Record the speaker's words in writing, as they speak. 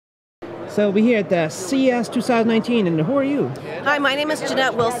So we're here at the CES 2019, and who are you? Hi, my name is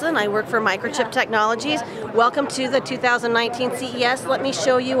Jeanette Wilson. I work for Microchip Technologies. Welcome to the 2019 CES. Let me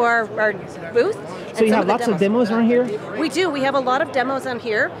show you our booth. So you have lots of demos around here? We do. We have a lot of demos on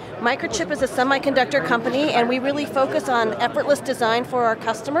here. Microchip is a semiconductor company, and we really focus on effortless design for our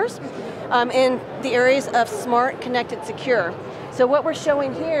customers in the areas of smart, connected, secure. So what we're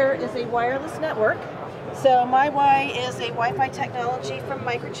showing here is a wireless network. So MiWi is a Wi-Fi technology from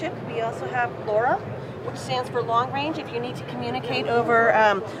Microchip. We also have LoRa, which stands for long range. If you need to communicate over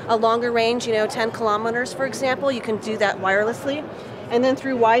a longer range, 10 kilometers, for example, you can do that wirelessly. And then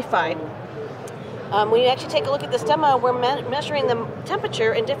through Wi-Fi. When you actually take a look at this demo, we're measuring the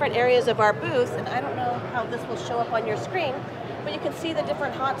temperature in different areas of our booth, and I don't know how this will show up on your screen, but you can see the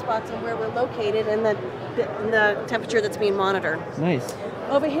different hotspots and where we're located and the temperature that's being monitored. Nice.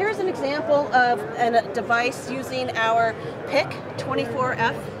 Over here is an example of a device using our PIC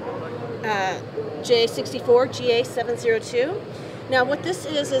 24F J64 GA702. Now what this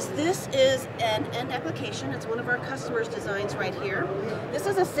is an end application. It's one of our customers' designs right here. This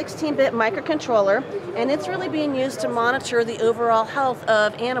is a 16-bit microcontroller, and it's really being used to monitor the overall health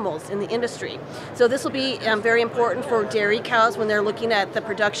of animals in the industry. So this will be very important for dairy cows when they're looking at the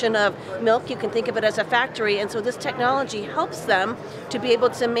production of milk. You can think of it as a factory, and so this technology helps them to be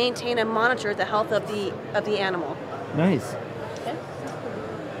able to maintain and monitor the health of the animal. Nice.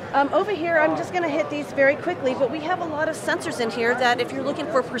 Over here, I'm just going to hit these very quickly, but we have a lot of sensors in here that if you're looking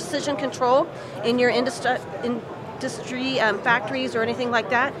for precision control in your industry factories or anything like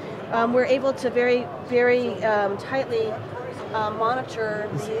that, we're able to very, very tightly monitor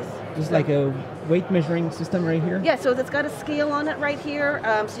these. Just like a weight measuring system right here? Yeah, so it's got a scale on it right here,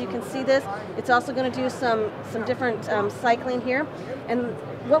 so you can see this. It's also going to do some different cycling here. And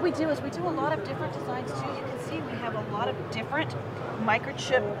what we do is we do a lot of different designs too. You can see we have a lot of different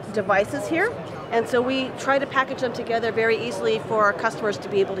Microchip devices here, and so we try to package them together very easily for our customers to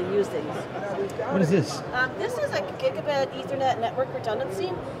be able to use these. What is this? This is a gigabit Ethernet network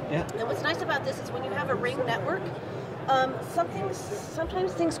redundancy. Yeah. And what's nice about this is when you have a ring network,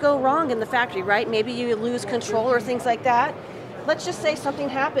 sometimes things go wrong in the factory, right? Maybe you lose control or things like that. Let's just say something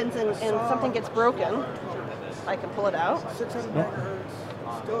happens and something gets broken. I can pull it out.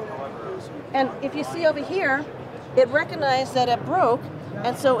 And if you see over here, it recognized that it broke,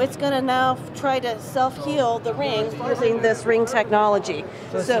 and so it's going to now try to self-heal the ring using this ring technology.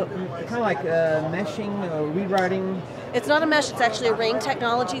 So kind of like meshing or rewriting. It's not a mesh, it's actually a ring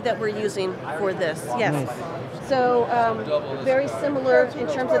technology that we're using for this. Yes. Nice. So very similar in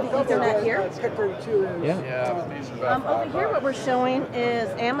terms of the Ethernet here. Yeah. Over here what we're showing is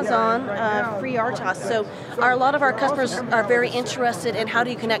Amazon free RTOS. So a lot of our customers are very interested in how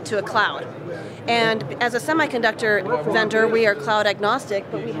do you connect to a cloud. And as a semiconductor vendor, we are cloud agnostic,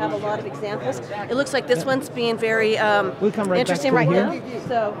 but we have a lot of examples. It looks like this one's being very interesting right now.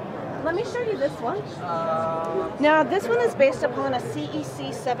 So let me show you this one. Now this one is based upon a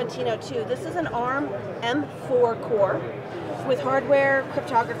CEC 1702. This is an Arm M4 core with hardware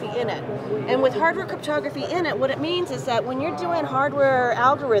cryptography in it. And with hardware cryptography in it, what it means is that when you're doing hardware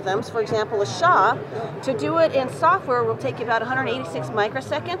algorithms, for example a SHA, to do it in software will take you about 186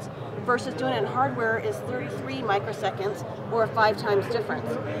 microseconds, versus doing it in hardware is 33 microseconds, or a 5 times difference.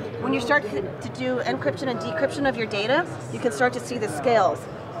 When you start to do encryption and decryption of your data, you can start to see the scales.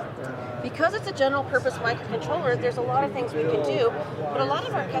 Because it's a general purpose microcontroller, there's a lot of things we can do, but a lot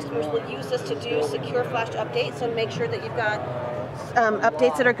of our customers will use this to do secure flash updates and make sure that you've got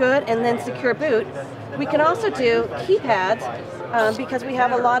updates that are good, and then secure boot. We can also do keypads because we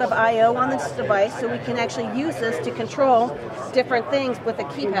have a lot of I/O on this device, so we can actually use this to control different things with a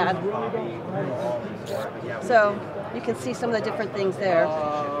keypad. So you can see some of the different things there.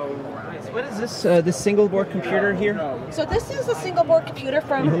 What is this single board computer here? So this is a single board computer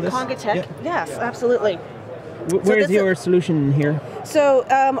from Congatech. Yeah. Yes, absolutely. Where is your solution here? So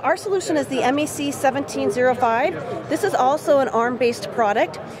our solution is the MEC 1705. This is also an ARM-based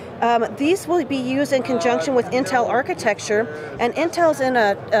product. These will be used in conjunction with Intel architecture, and Intel's in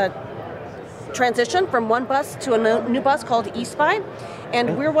a transition from one bus to a new bus called eSPI,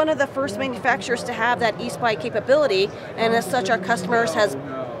 and we're one of the first manufacturers to have that eSPI capability, and as such our customers has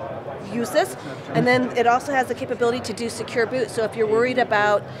used this. And then it also has the capability to do secure boot, so if you're worried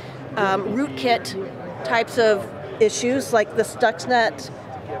about rootkit types of issues like the Stuxnet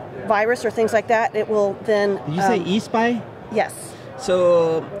virus or things like that, it will then... Did you say eSPI? Yes.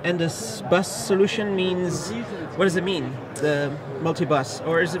 So, and this bus solution means, what does it mean? The multi-bus,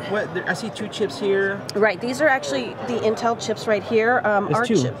 or is it what? I see 2 chips here. Right. These are actually the Intel chips right here. Our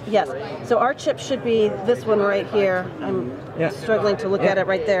 2. chip, yes. So our chip should be this one right here. I'm struggling to look at it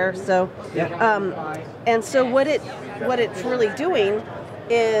right there. So, and so what it's really doing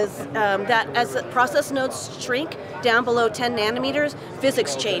is that as the process nodes shrink down below 10 nanometers,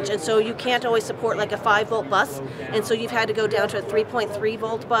 physics change, and so you can't always support like a 5-volt bus, and so you've had to go down to a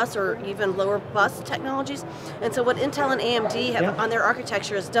 3.3-volt bus or even lower bus technologies. And so what Intel and AMD have on their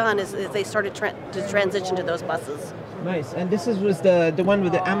architecture has done is they started to transition to those buses. Nice. And this was the one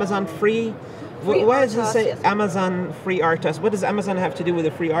with the Amazon free. Why does it say Amazon free RTOS? What does Amazon have to do with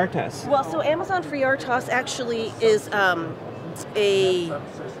the free RTOS? Well, so Amazon free RTOS actually is a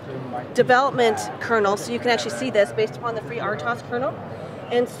development kernel, so you can actually see this based upon the free RTOS kernel.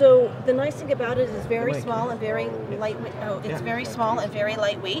 And so the nice thing about it is it's very small and very lightweight. It's very small and very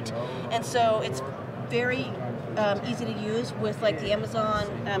lightweight, and so it's very easy to use with like the Amazon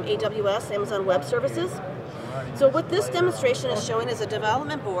AWS, Amazon Web Services. So what this demonstration is showing is a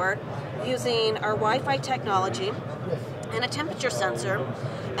development board using our Wi-Fi technology and a temperature sensor,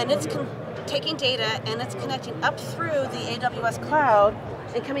 and it's taking data and it's connecting up through the AWS cloud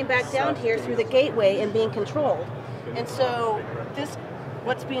and coming back down here through the gateway and being controlled. And so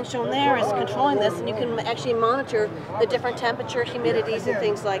what's being shown there is controlling this, and you can actually monitor the different temperature, humidities, and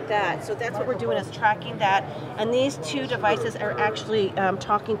things like that. So that's what we're doing, is tracking that. And these 2 devices are actually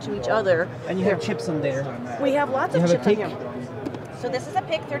talking to each other. And you have chips in there. We have lots of chips on here. So this is a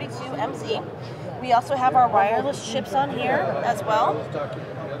PIC32MC. We also have our wireless chips on here as well.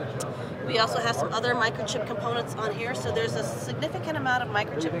 We also have some other microchip components on here, so there's a significant amount of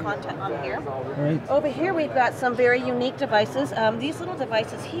microchip content on here. Right. Over here we've got some very unique devices. These little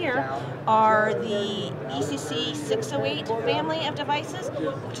devices here are the ECC 608 family of devices,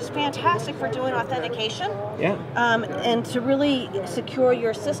 which is fantastic for doing authentication. Yeah. And to really secure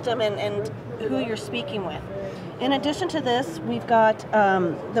your system and who you're speaking with. In addition to this, we've got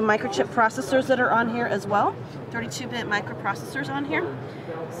the microchip processors that are on here as well, 32-bit microprocessors on here.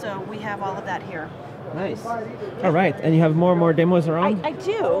 So we have all of that here. Nice. All right, and you have more and more demos around? I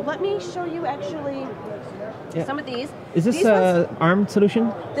do. Let me show you actually some of these. Is this an ARM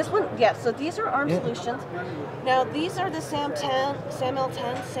solution? This one, yes. So these are ARM solutions. Now these are the SAM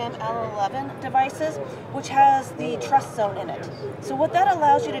L10, SAM L11 devices, which has the TrustZone in it. So what that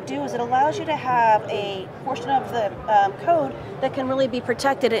allows you to do is it allows you to have a portion of the code that can really be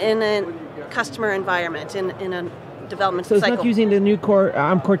protected in a customer environment, in a development cycle. So it's not using the new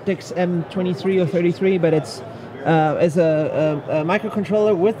ARM Cortex M23 or 33, but it's as a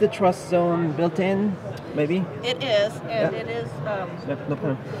microcontroller with the TrustZone built in, maybe? It is, and it is... No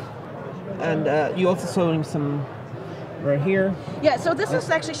problem. And you also showing some right here. Yeah, so this is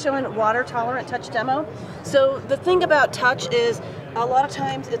actually showing water-tolerant touch demo. So the thing about touch is a lot of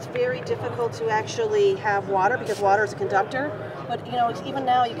times it's very difficult to actually have water because water is a conductor. But you know, even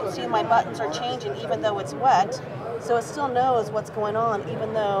now you can see my buttons are changing even though it's wet. So it still knows what's going on,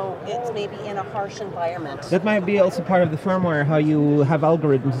 even though it's maybe in a harsh environment. That might be also part of the firmware, how you have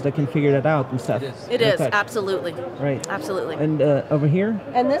algorithms that can figure that out and stuff. It is, absolutely. Right. Absolutely. And over here?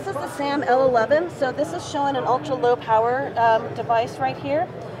 And this is the SAM L11. So this is showing an ultra-low power device right here.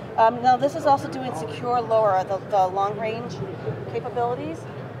 Now this is also doing secure LoRa, the long-range capabilities.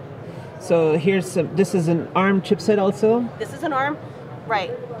 So here's this is an ARM chipset also? This is an ARM, right.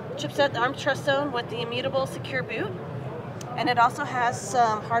 Chipset, Arm TrustZone with the immutable secure boot. And it also has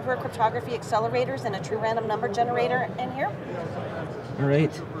some hardware cryptography accelerators and a true random number generator in here. All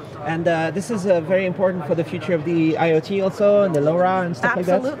right. And this is very important for the future of the IoT also, and the LoRa and stuff like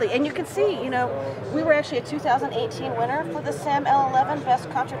that? Absolutely. And you can see, you know, we were actually a 2018 winner for the SAM L11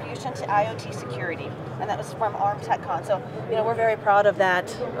 Best Contribution to IoT Security. And that was from ARM TechCon. So, you know, we're very proud of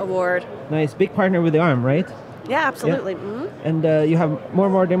that award. Nice. Big partner with the ARM, right? Yeah, absolutely. Yeah. Mm-hmm. And you have more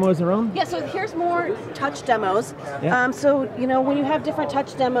and more demos around? Yeah, so here's more touch demos. Yeah. So, you know, when you have different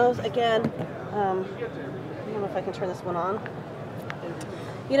touch demos, again, I don't know if I can turn this one on.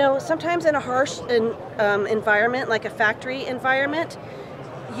 You know, sometimes in a harsh environment, like a factory environment,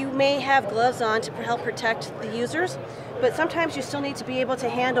 you may have gloves on to help protect the users, but sometimes you still need to be able to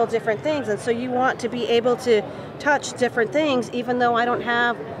handle different things, and so you want to be able to touch different things, even though I don't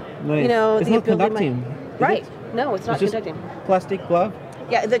have, you know, it's the not ability. conducting. Right? No, it's not conducting. Plastic glove.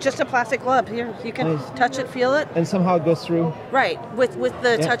 Yeah, just a plastic glove. Here, you can touch it, feel it, and somehow it goes through. Right, with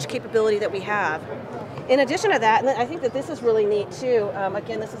the touch capability that we have. In addition to that, and I think that this is really neat too.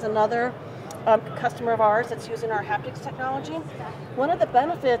 Again, this is another customer of ours that's using our haptics technology. One of the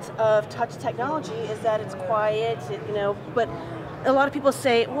benefits of touch technology is that it's quiet, you know, but a lot of people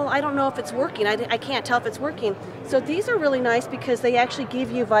say, well, I don't know if it's working. I can't tell if it's working. So these are really nice because they actually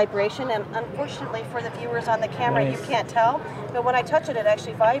give you vibration, and unfortunately for the viewers on the camera, you can't tell, but when I touch it, it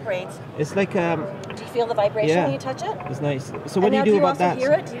actually vibrates. It's like... do you feel the vibration when you touch it? It's nice. So what do you do about that? Do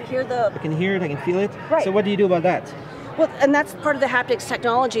you also hear it? Do you hear the... I can hear it, I can feel it. Right. So what do you do about that? Well, and that's part of the haptics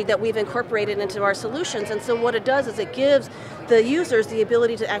technology that we've incorporated into our solutions. And so what it does is it gives the users the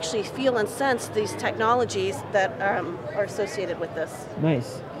ability to actually feel and sense these technologies that are associated with this.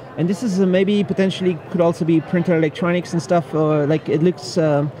 Nice. And this is maybe potentially could also be printer electronics and stuff, or like it looks,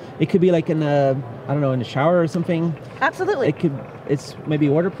 it could be like in a, I don't know, in the shower or something. Absolutely. It's maybe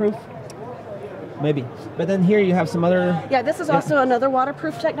waterproof. Maybe. But then here you have some other... Yeah, this is also another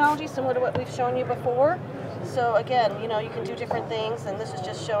waterproof technology, similar to what we've shown you before. So again, you know, you can do different things, and this is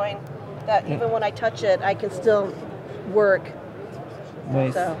just showing that even when I touch it, I can still work.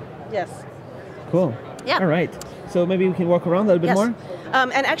 Nice. So, yes. Cool. Yeah. All right. So maybe we can walk around a little bit more?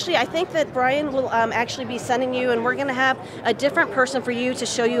 And actually, I think that Brian will actually be sending you, and we're going to have a different person for you to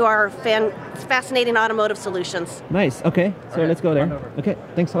show you our fascinating automotive solutions. Nice. Okay. So let's go there. Okay.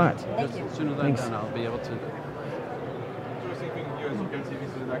 Thanks a lot. Thank you. As soon as I'm done, I'll be able to.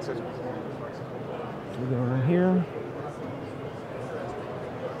 We go around here.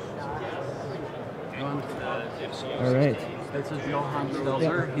 All right. This is Johan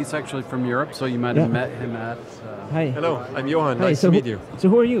Stelzer. He's actually from Europe, so you might have met him at... Hi. Hello, I'm Johan. Nice to meet you. So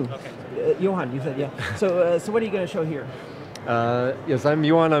who are you? Johan, you said, yeah. So what are you going to show here? Yes, I'm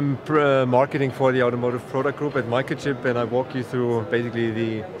Johan. I'm marketing for the automotive product group at Microchip, and I walk you through basically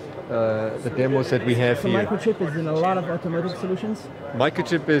the demos that we have here. Microchip is in a lot of automotive solutions?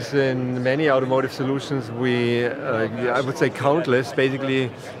 Microchip is in many automotive solutions. I would say countless. Basically,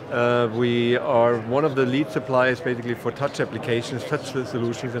 we are one of the lead suppliers basically for touch applications, touch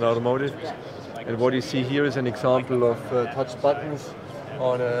solutions in automotive. And what you see here is an example of touch buttons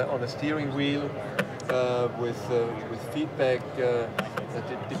on a steering wheel with feedback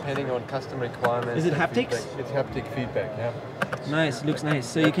depending on customer requirements. Is it haptics? Feedback. It's haptic feedback, yeah. Nice, looks nice.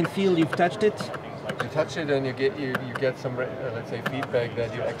 So you can feel you've touched it? You touch it and you get some, let's say, feedback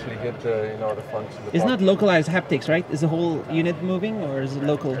that you actually get, the function. It's not localized haptics, right? Is the whole unit moving, or is it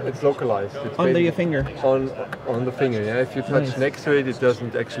local? It's localized. It's under your finger? On the finger, yeah. If you touch next to it, it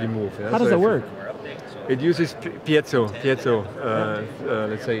doesn't actually move. Yeah? How does that work? It uses piezo,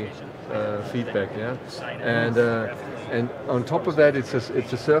 let's say, feedback, yeah. And on top of that, it's a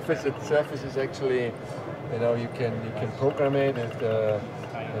surface. The surface is actually, you can program it and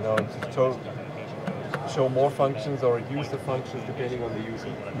to show more functions or reduce the functions depending on the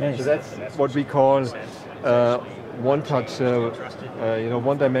user. Nice. So that's what we call one touch,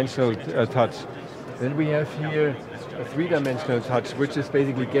 one-dimensional touch. Then we have here a three-dimensional touch, which is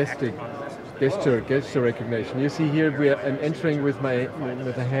basically gesture recognition. You see here I'm entering with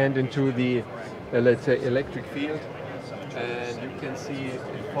the hand into the let's say electric field, and you can see it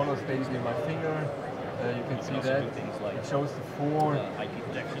follows basically my finger. You can see that it shows the four.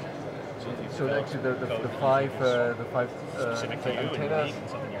 So actually the five antennas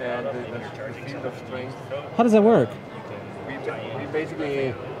and the field of strength. How does that work? We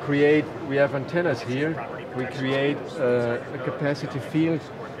basically we have antennas here. We create a capacitive field,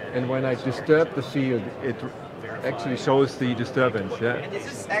 and when I disturb the field, it actually shows the disturbance. Yeah. And is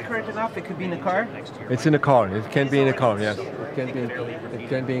this accurate enough? It could be in a car? It's in a car. It can be in a car. Yes. It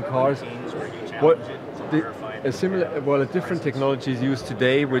can be in cars. A different technology is used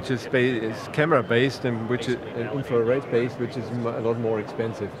today, which is camera based and which is infrared based, which is a lot more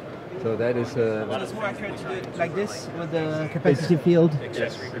expensive. So that is. Well, it's more accurate to do it like this with the capacitive field.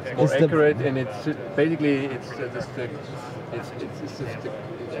 Yes, it's more accurate, and it's basically it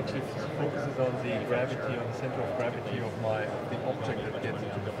actually focuses on the gravity, on the center of gravity of the object that gets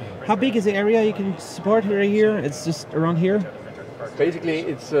into the field. How big is the area you can support right here? It's just around here. Basically,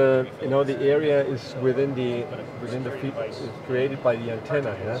 it's the area is within the field. It's created by the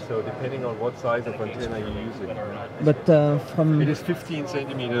antenna. Yeah. So depending on what size of antenna you're using. But from it is 15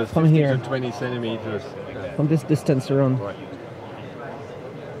 centimeters, from 15 here to 20 centimeters. Yeah. From this distance around. Right.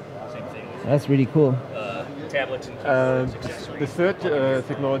 That's really cool. The third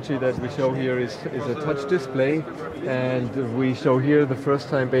technology that we show here is a touch display, and we show here the first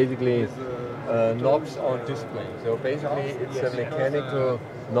time basically knobs on display. So basically it's a mechanical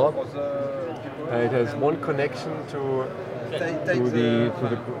knob. It has one connection to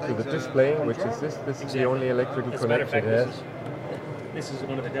the display, which is this. This is the only electrical connection it has. This is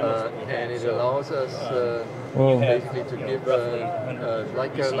one of the demos. And it allows us basically to give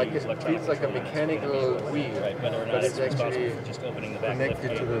it feels like a mechanical wheel, but it's actually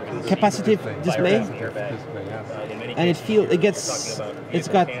connected to the capacitive display. And it's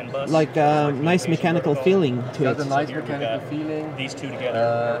got like a nice mechanical feeling to it. It's got a nice mechanical feeling. These two together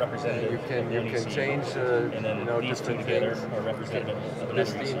are representative. You can change and then these two together are representative of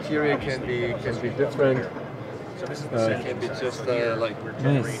another. the interior can be different. It can be just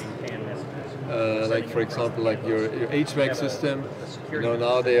Nice. like for example, like your HVAC system.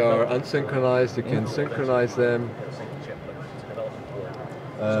 Now they are unsynchronized. You can synchronize them.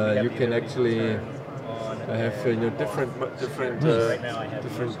 You can actually have different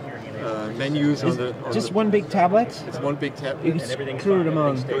menus on the. Just one big tablet. It's one big tablet. You screw them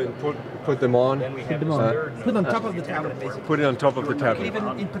on. Put them on. Put them on. Put on top of the tablet, basically. Put it on top of the tablet.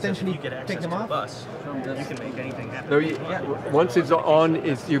 Even potentially take them off. You can make anything happen. No, once it's on,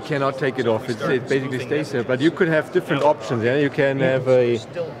 you cannot take it off. It basically stays there. But you could have different options. Yeah, you can have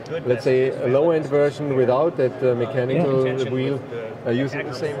let's say, a low-end version without that mechanical wheel, using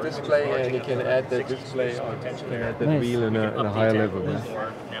the same display, and you can add that display or add that wheel in a higher level.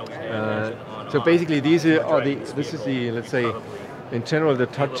 Yeah. So basically, this is the, let's say, in general, the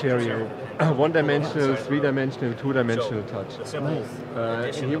touch area. One-dimensional, three-dimensional, two-dimensional touch.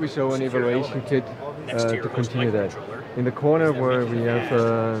 And here we show an evaluation kit to continue that. In the corner where we have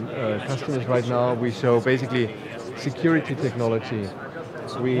customers right now, we show basically security technology.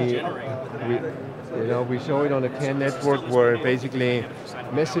 We show it on a CAN network where basically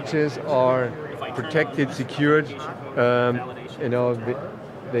messages are protected, secured.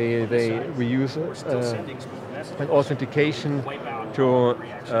 We use an authentication to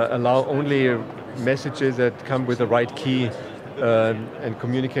allow only messages that come with the right key and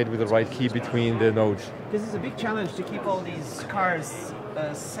communicate with the right key between the nodes. This is a big challenge to keep all these cars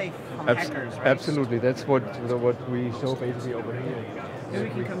safe from hackers, right? Absolutely, that's what we show basically over here. Maybe we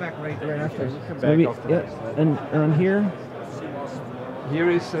can come back right after. Maybe, and on here? Here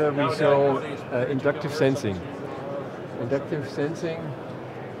is we show inductive sensing. Inductive sensing.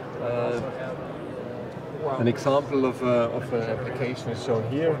 An example of an application is shown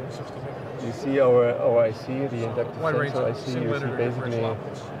here. You see our IC, the inductive sensor IC. You see basically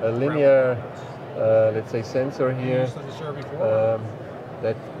a linear, let's say, sensor here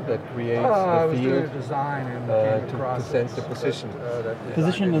that creates a field to sense the position.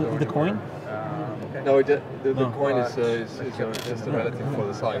 Position of the coin? No, the coin is just a relative for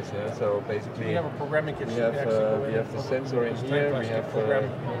the size. Yeah. So basically, we have a programming kit. We have the sensor in here. We have a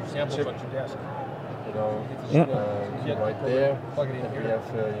chip. Right there. And we have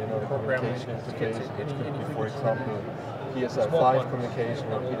the communication interface, which could be, for example, PSI-5 communication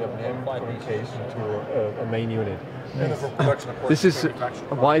or PWM communication to a main unit. This is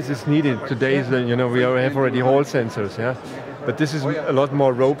why is this needed today? We have already Hall sensors, yeah, but this is a lot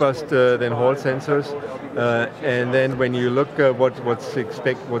more robust than Hall sensors. And then when you look at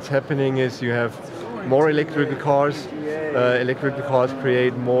what's happening is you have more electrical cars. Electrical cars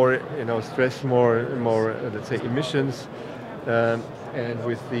create more, stress, more let's say, emissions. And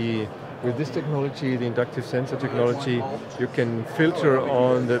with this technology, the inductive sensor technology, you can filter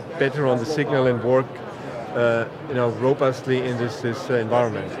better on the signal and work, robustly in this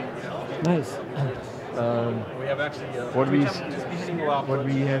environment. Nice. What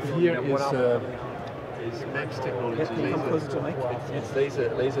we have here is MEMS technology. It's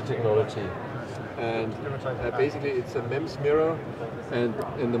laser technology. And basically it's a MEMS mirror, and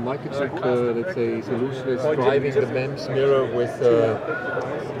in the Microchip, let's say, solution is driving the MEMS mirror with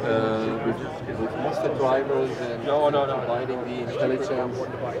MOSFET drivers and providing the intelligence,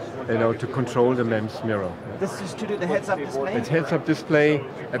 to control the MEMS mirror. This is to do the heads-up display? It's heads-up display,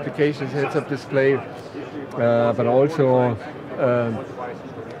 applications heads-up display, but also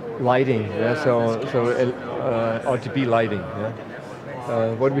lighting, yeah, so RGB lighting. Yeah.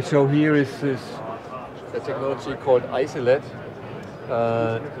 What we show here is a technology called isolate.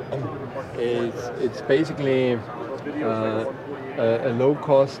 It's basically a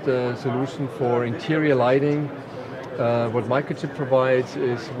low-cost solution for interior lighting. What Microchip provides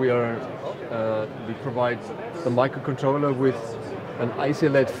is we provide the microcontroller with an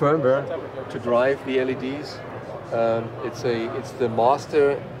isolate firmware to drive the LEDs. It's the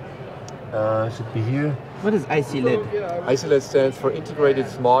master. Should be here. What is isolate? Isolate stands for Integrated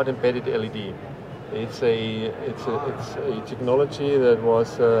Smart Embedded LED. It's a technology that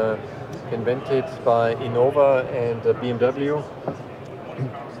was invented by Innova and BMW,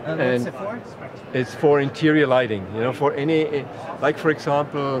 What's it for? It's for interior lighting. You know, for any, like for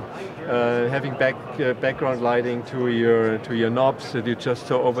example, having background lighting to your knobs that you just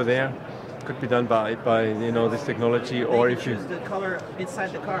saw over there. Could be done by you know, this technology, or if you choose the color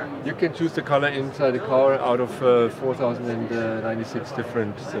inside the car. You can choose the color inside the car out of 4,096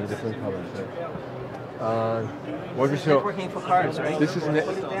 different colors. What we show? Networking for cars, right? This is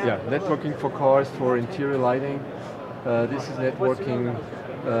networking for cars for interior lighting. This is networking,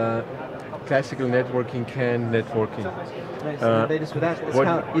 classical networking, CAN networking. Nice. The latest with that.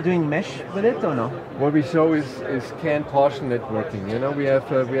 You're doing mesh with it or no? What we show is CAN partial networking. You know, we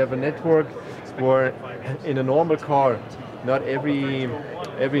have a network where in a normal car, not every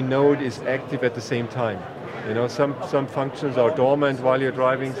node is active at the same time. You know, some functions are dormant while you're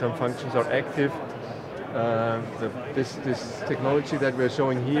driving, some functions are active. This technology that we're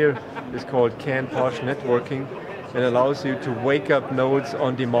showing here is called CAN partial networking, and allows you to wake up nodes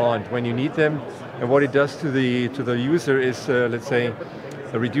on demand when you need them. And what it does to the user is, let's say,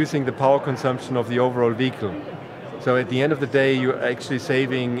 reducing the power consumption of the overall vehicle. So at the end of the day, you're actually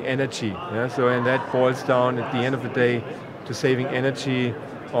saving energy. Yeah? So, and that boils down at the end of the day to saving energy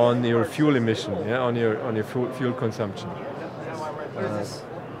on your fuel emission, yeah? on your fuel consumption.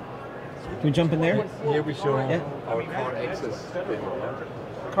 Can we jump in there? Here we show our car access.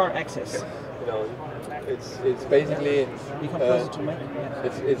 Car access. You know, it's basically You come closer to me.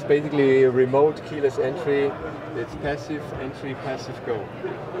 it's basically a remote keyless entry. It's passive entry, passive go.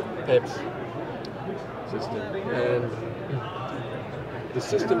 PEPS system. And the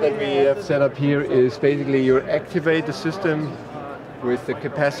system that we have set up here is basically you activate the system with the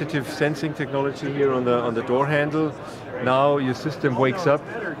capacitive sensing technology here on the door handle. Now your system wakes up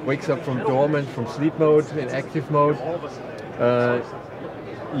from dormant, from sleep mode in active mode.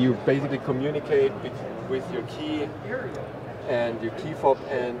 You basically communicate with your key and your key fob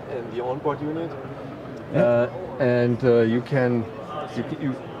and the onboard unit, and you can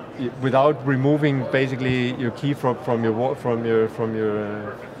without removing basically your key from your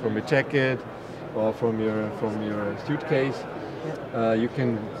jacket or from your suitcase. You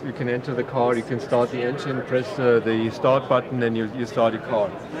can enter the car, you can start the engine, press the start button, and you start your car.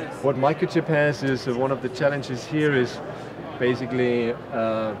 What Microchip has is one of the challenges here is basically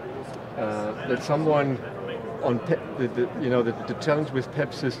that someone on the challenge with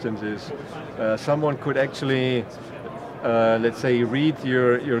PEP systems is someone could actually let's say read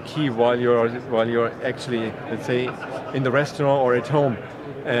your key while you're actually, let's say, in the restaurant or at home,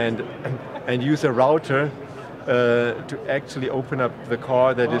 and use a router to actually open up the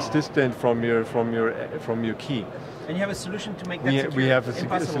car that is distant from your key. And you have a solution to make that we have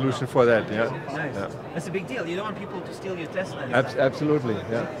a solution for that. Yeah. Nice. Yeah. That's a big deal. You don't want people to steal your Tesla. Absolutely.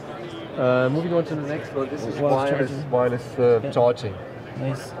 Yeah. Moving on to the next one. This is wireless charging.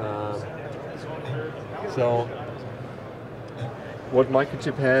 Nice. So what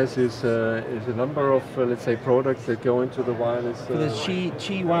Microchip has is a number of let's say products that go into the wireless. So the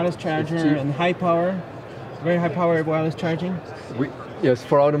Qi wireless charger and high power, very high power wireless charging. Yes,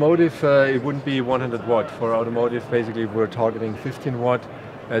 for automotive it wouldn't be 100 watt. For automotive, basically we're targeting 15 watt.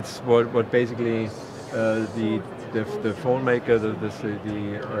 That's what basically the phone maker, the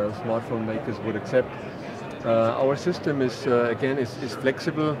smartphone makers would accept. Our system is again is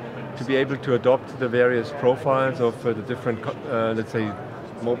flexible to be able to adopt the various profiles of the different let's say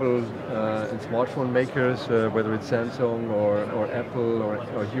mobile and smartphone makers, whether it's Samsung or Apple or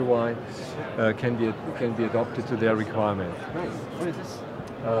Huawei, can be adopted to their requirements. Nice. What is this?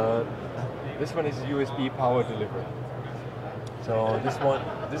 This one is USB power delivery. So this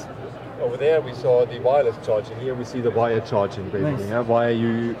over there we saw the wireless charging. Here we see the wire charging, basically, nice. Via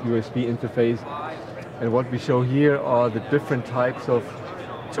USB interface. And what we show here are the different types of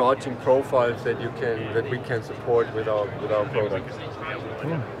charging profiles that we can support with our products.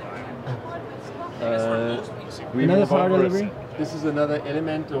 Cool. Another power delivery? This is another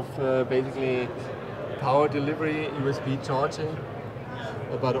element of basically power delivery, USB charging,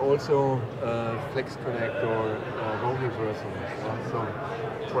 but also Flex Connect or roaming version. So,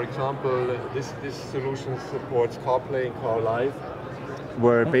 for example, this solution supports CarPlay and CarLive,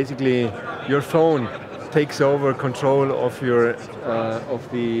 where basically your phone takes over control of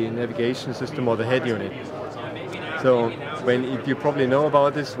the navigation system or the head unit. So you probably know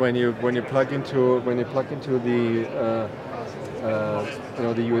about this, when you plug into the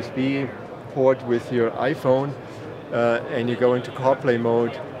the USB port with your iPhone and you go into CarPlay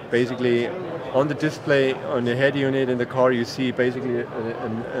mode, basically on the display on your head unit in the car you see basically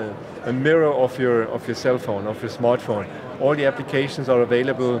a mirror of your cell phone, of your smartphone. All the applications are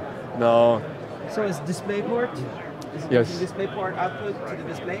available now. So it's DisplayPort? This is Yes. the DisplayPort output to the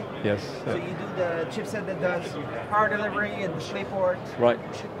display. Yes. So you do the chipset that does power delivery and DisplayPort. Right.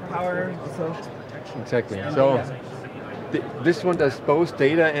 Power. So. Exactly. And So data. this one does both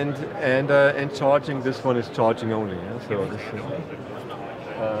data and charging. This one is charging only. Yeah? So this is,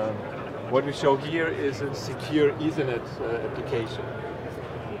 what we show here is a secure Ethernet application.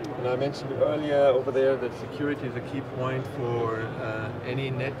 And I mentioned earlier over there that security is a key point for any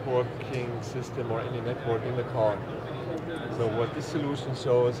networking system or any network in the car. So what this solution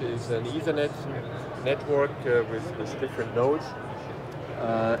shows is an Ethernet network with different nodes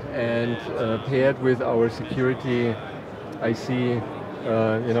and paired with our security IC,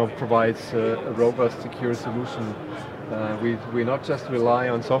 provides a robust, secure solution. We not just rely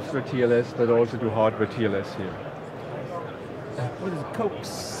on software TLS, but also do hardware TLS here. What is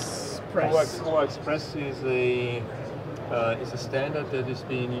CoaXPress? CoaXPress is a standard that is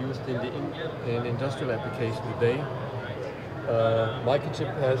being used in industrial application today.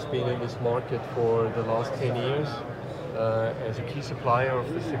 Microchip has been in this market for the last 10 years as a key supplier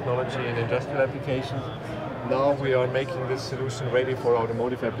of this technology in industrial applications. Now we are making this solution ready for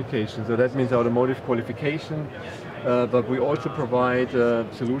automotive applications. So that means automotive qualification, but we also provide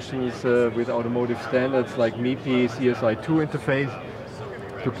solutions with automotive standards like MIPI CSI2 interface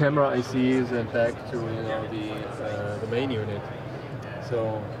to camera ICs and back to the main unit.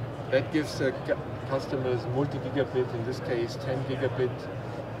 So that gives customers multi-gigabit, in this case 10 gigabit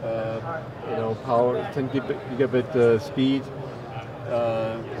power, 10 gigabit speed.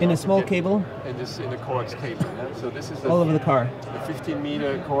 In a small cable? In a coax cable. Yeah? So this is all over the car. A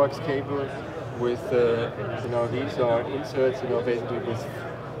 15-meter coax cable with, these are inserts, basically with,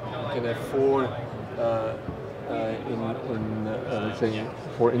 you can have four, let's say,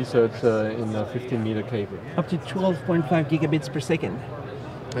 4 inserts in a 15-meter cable. Up to 12.5 gigabits per second.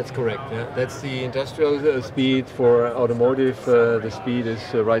 That's correct. Yeah. That's the industrial speed. For automotive, the speed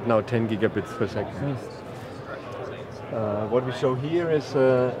is right now 10 gigabits per second. Nice. What we show here is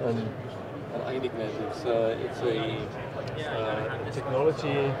an iNickNet. It's a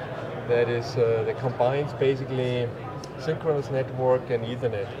technology that combines basically synchronous network and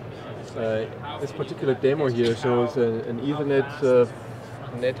Ethernet. This particular demo here shows an Ethernet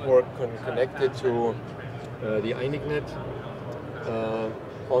network connected to the iNickNet.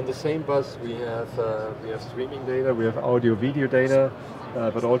 On the same bus we have streaming data, we have audio video data,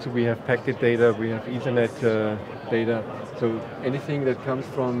 but also we have packet data, we have Ethernet data. So anything that comes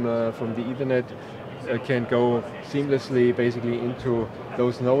from the Ethernet can go seamlessly basically into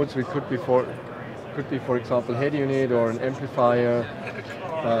those nodes. It could be for example head unit or an amplifier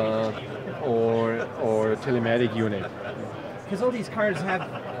or a telematic unit. Because all these cars have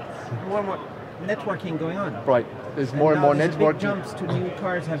more and more networking going on. Right. There's more and more networking. Big jumps to new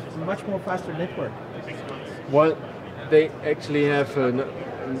cars have much more faster network. Well, they actually have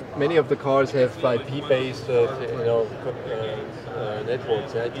many of the cars have IP-based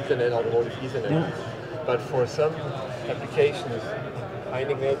networks, Ethernet, automotive Ethernet. Yeah. But for some applications,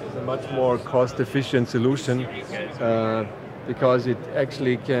 iNickNet is a much more cost-efficient solution because it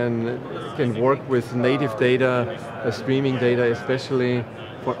actually can work with native data, streaming data, especially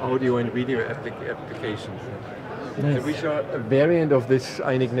for audio and video applications. Nice. So we show a variant of this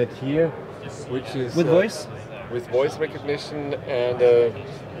iNickNet here, which is with voice? With voice recognition and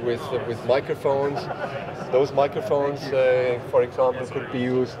with microphones. Those microphones, for example, could be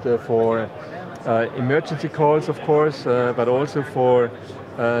used for emergency calls, of course, but also for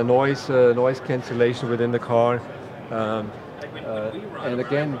noise cancellation within the car. And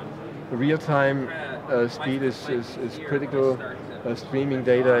again, real-time speed is critical. Streaming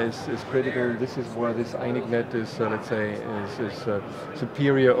data is critical. This is where this iNickNet is, let's say, is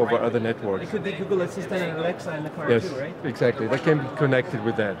superior over other networks. It could be Google Assistant and Alexa in the car yes, too, right? Exactly. That can be connected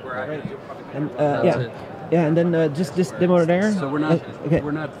with that. Right. And yeah, and then just this demo there. So we're not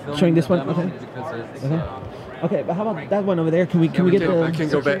filming showing this one. Demo Okay. Because it's, okay, but how about that one over there? Can we get the? I can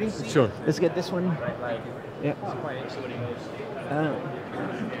go back. Sure. Let's get this one. Yeah.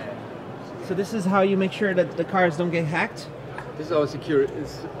 So this is how you make sure that the cars don't get hacked. This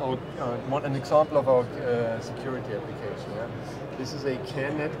is our an example of our security application. Yeah? This is a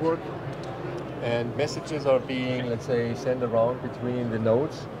CAN network, and messages are being, let's say, sent around between the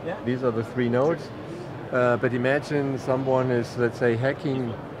nodes. Yeah. These are the 3 nodes. But imagine someone is, let's say,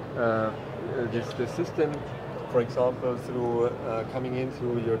 hacking the system, for example, through coming in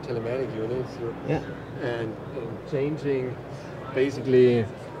through your telematic units, and changing basically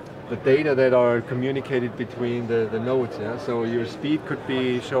the data that are communicated between the nodes. Yeah? So your speed could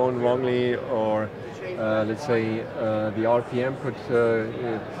be shown wrongly, or let's say the RPM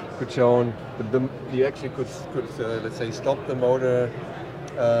could shown, but you actually could let's say stop the motor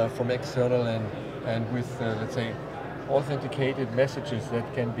from external, and with let's say authenticated messages that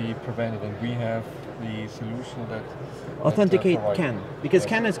can be prevented, and we have the solution that authenticate CAN, because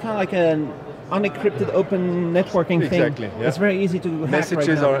CAN is kind of like an unencrypted open networking thing. Exactly. Yeah. It's very easy to hack right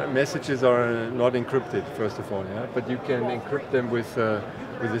now. Messages are not encrypted, first of all, yeah, but you can encrypt them with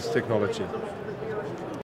this technology.